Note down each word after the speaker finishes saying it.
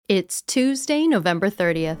It's Tuesday, November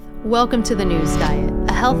 30th. Welcome to the News Diet,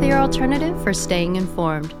 a healthier alternative for staying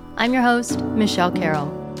informed. I'm your host, Michelle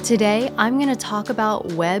Carroll. Today, I'm going to talk about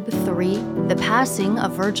Web3, the passing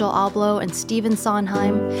of Virgil Abloh and Stephen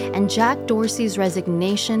Sondheim, and Jack Dorsey's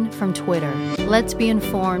resignation from Twitter. Let's be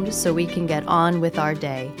informed so we can get on with our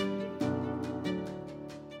day.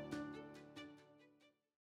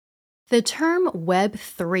 The term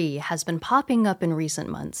Web3 has been popping up in recent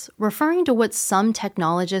months, referring to what some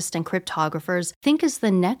technologists and cryptographers think is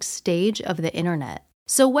the next stage of the internet.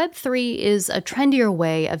 So Web3 is a trendier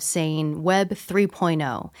way of saying Web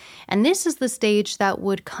 3.0, and this is the stage that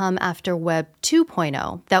would come after Web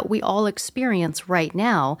 2.0 that we all experience right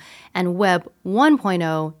now, and Web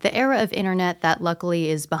 1.0, the era of internet that luckily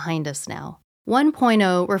is behind us now.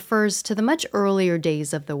 1.0 refers to the much earlier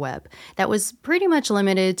days of the web that was pretty much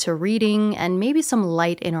limited to reading and maybe some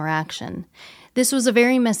light interaction. This was a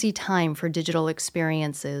very messy time for digital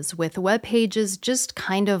experiences, with web pages just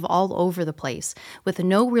kind of all over the place, with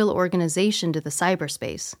no real organization to the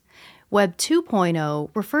cyberspace. Web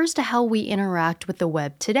 2.0 refers to how we interact with the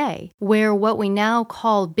web today, where what we now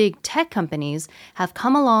call big tech companies have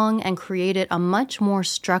come along and created a much more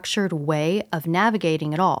structured way of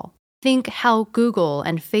navigating it all. Think how Google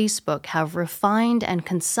and Facebook have refined and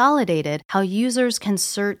consolidated how users can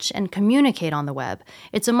search and communicate on the web.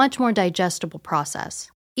 It's a much more digestible process.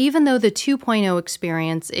 Even though the 2.0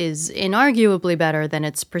 experience is inarguably better than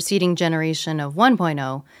its preceding generation of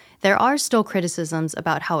 1.0, there are still criticisms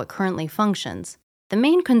about how it currently functions. The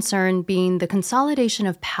main concern being the consolidation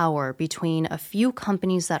of power between a few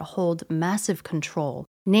companies that hold massive control.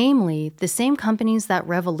 Namely, the same companies that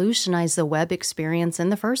revolutionized the web experience in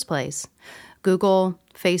the first place: Google,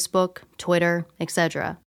 Facebook, Twitter,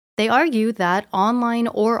 etc. They argue that, online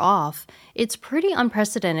or off, it's pretty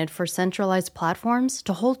unprecedented for centralized platforms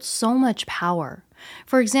to hold so much power.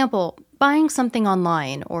 For example, buying something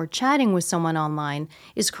online or chatting with someone online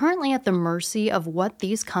is currently at the mercy of what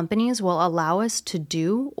these companies will allow us to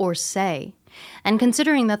do or say. And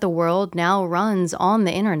considering that the world now runs on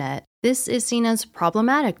the internet, this is seen as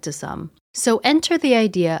problematic to some. So enter the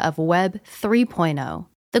idea of Web 3.0.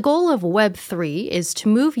 The goal of Web 3 is to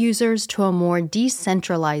move users to a more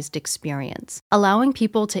decentralized experience, allowing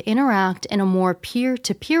people to interact in a more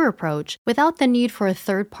peer-to-peer approach without the need for a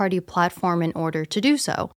third-party platform in order to do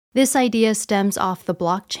so. This idea stems off the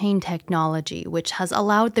blockchain technology, which has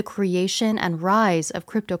allowed the creation and rise of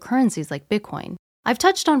cryptocurrencies like Bitcoin. I've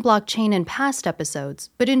touched on blockchain in past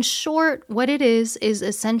episodes, but in short, what it is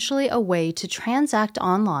essentially a way to transact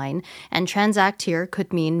online, and transact here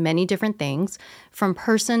could mean many different things, from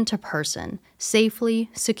person to person,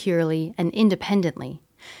 safely, securely, and independently.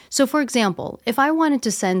 So for example, if I wanted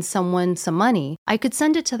to send someone some money, I could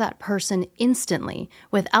send it to that person instantly,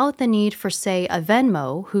 without the need for, say, a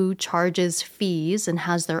Venmo, who charges fees and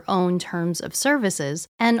has their own terms of services,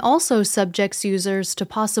 and also subjects users to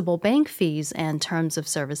possible bank fees and terms of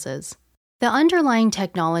services. The underlying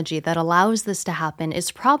technology that allows this to happen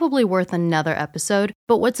is probably worth another episode,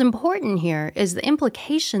 but what's important here is the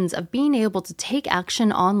implications of being able to take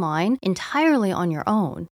action online entirely on your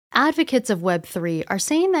own. Advocates of Web3 are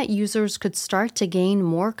saying that users could start to gain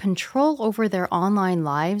more control over their online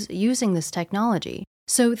lives using this technology.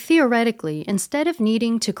 So theoretically, instead of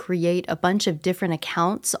needing to create a bunch of different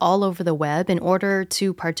accounts all over the web in order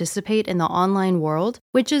to participate in the online world,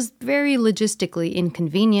 which is very logistically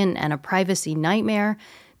inconvenient and a privacy nightmare,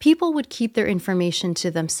 people would keep their information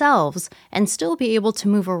to themselves and still be able to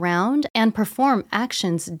move around and perform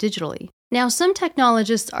actions digitally. Now, some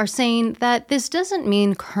technologists are saying that this doesn't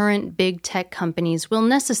mean current big tech companies will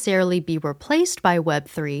necessarily be replaced by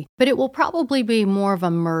Web3, but it will probably be more of a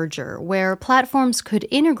merger where platforms could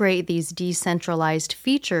integrate these decentralized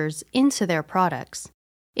features into their products.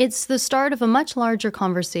 It's the start of a much larger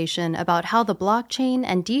conversation about how the blockchain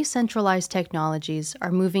and decentralized technologies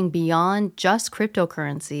are moving beyond just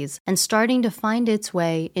cryptocurrencies and starting to find its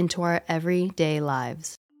way into our everyday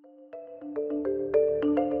lives.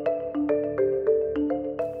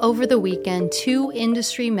 Over the weekend, two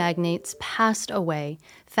industry magnates passed away: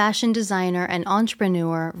 fashion designer and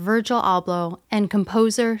entrepreneur Virgil Abloh and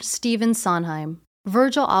composer Stephen Sondheim.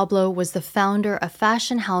 Virgil Abloh was the founder of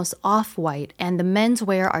fashion house Off-White and the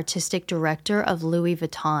menswear artistic director of Louis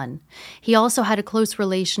Vuitton. He also had a close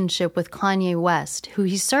relationship with Kanye West, who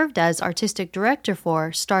he served as artistic director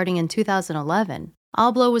for starting in 2011.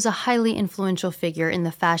 Abloh was a highly influential figure in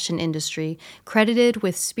the fashion industry, credited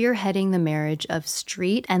with spearheading the marriage of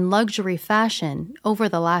street and luxury fashion over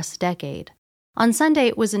the last decade. On Sunday,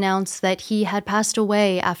 it was announced that he had passed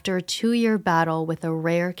away after a 2-year battle with a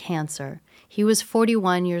rare cancer. He was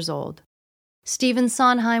 41 years old. Stephen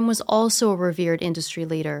Sondheim was also a revered industry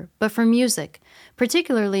leader, but for music,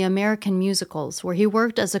 particularly American musicals, where he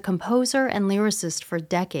worked as a composer and lyricist for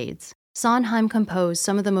decades. Sondheim composed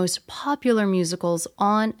some of the most popular musicals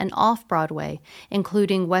on and off Broadway,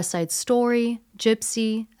 including West Side Story,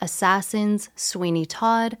 Gypsy, Assassins, Sweeney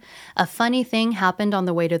Todd, A Funny Thing Happened on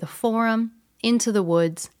the Way to the Forum, Into the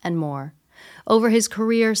Woods, and more. Over his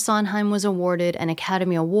career, Sondheim was awarded an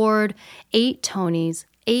Academy Award, 8 Tonys,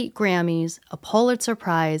 8 Grammys, a Pulitzer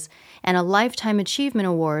Prize, and a Lifetime Achievement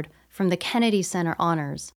Award from the Kennedy Center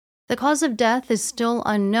Honors. The cause of death is still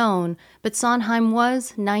unknown, but Sondheim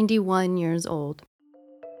was 91 years old.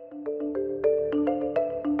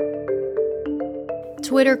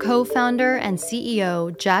 Twitter co-founder and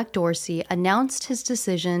CEO Jack Dorsey announced his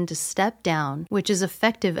decision to step down, which is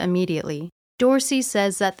effective immediately. Dorsey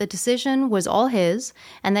says that the decision was all his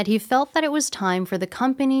and that he felt that it was time for the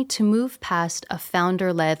company to move past a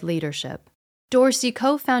founder-led leadership. Dorsey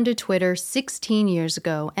co-founded Twitter 16 years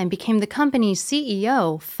ago and became the company's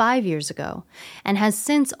CEO 5 years ago, and has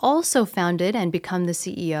since also founded and become the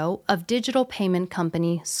CEO of digital payment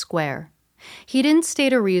company Square. He didn't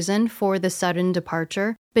state a reason for the sudden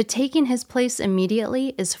departure, but taking his place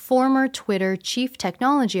immediately is former Twitter Chief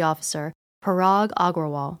Technology Officer Parag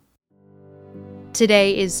Agrawal.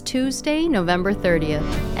 Today is Tuesday, November 30th,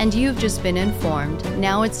 and you've just been informed.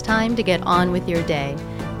 Now it's time to get on with your day.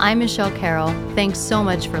 I'm Michelle Carroll. Thanks so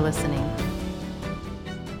much for listening.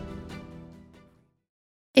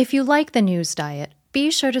 If you like the News Diet,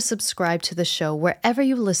 be sure to subscribe to the show wherever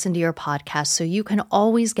you listen to your podcast so you can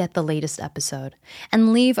always get the latest episode.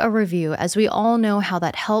 And leave a review, as we all know how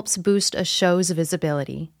that helps boost a show's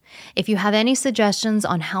visibility. If you have any suggestions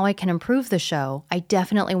on how I can improve the show, I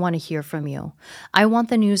definitely want to hear from you. I want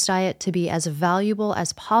the News Diet to be as valuable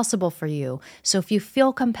as possible for you, so if you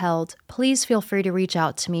feel compelled, please feel free to reach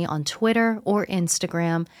out to me on Twitter or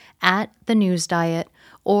Instagram @thenewsdiet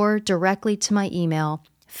or directly to my email,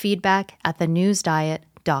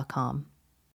 feedback@thenewsdiet.com.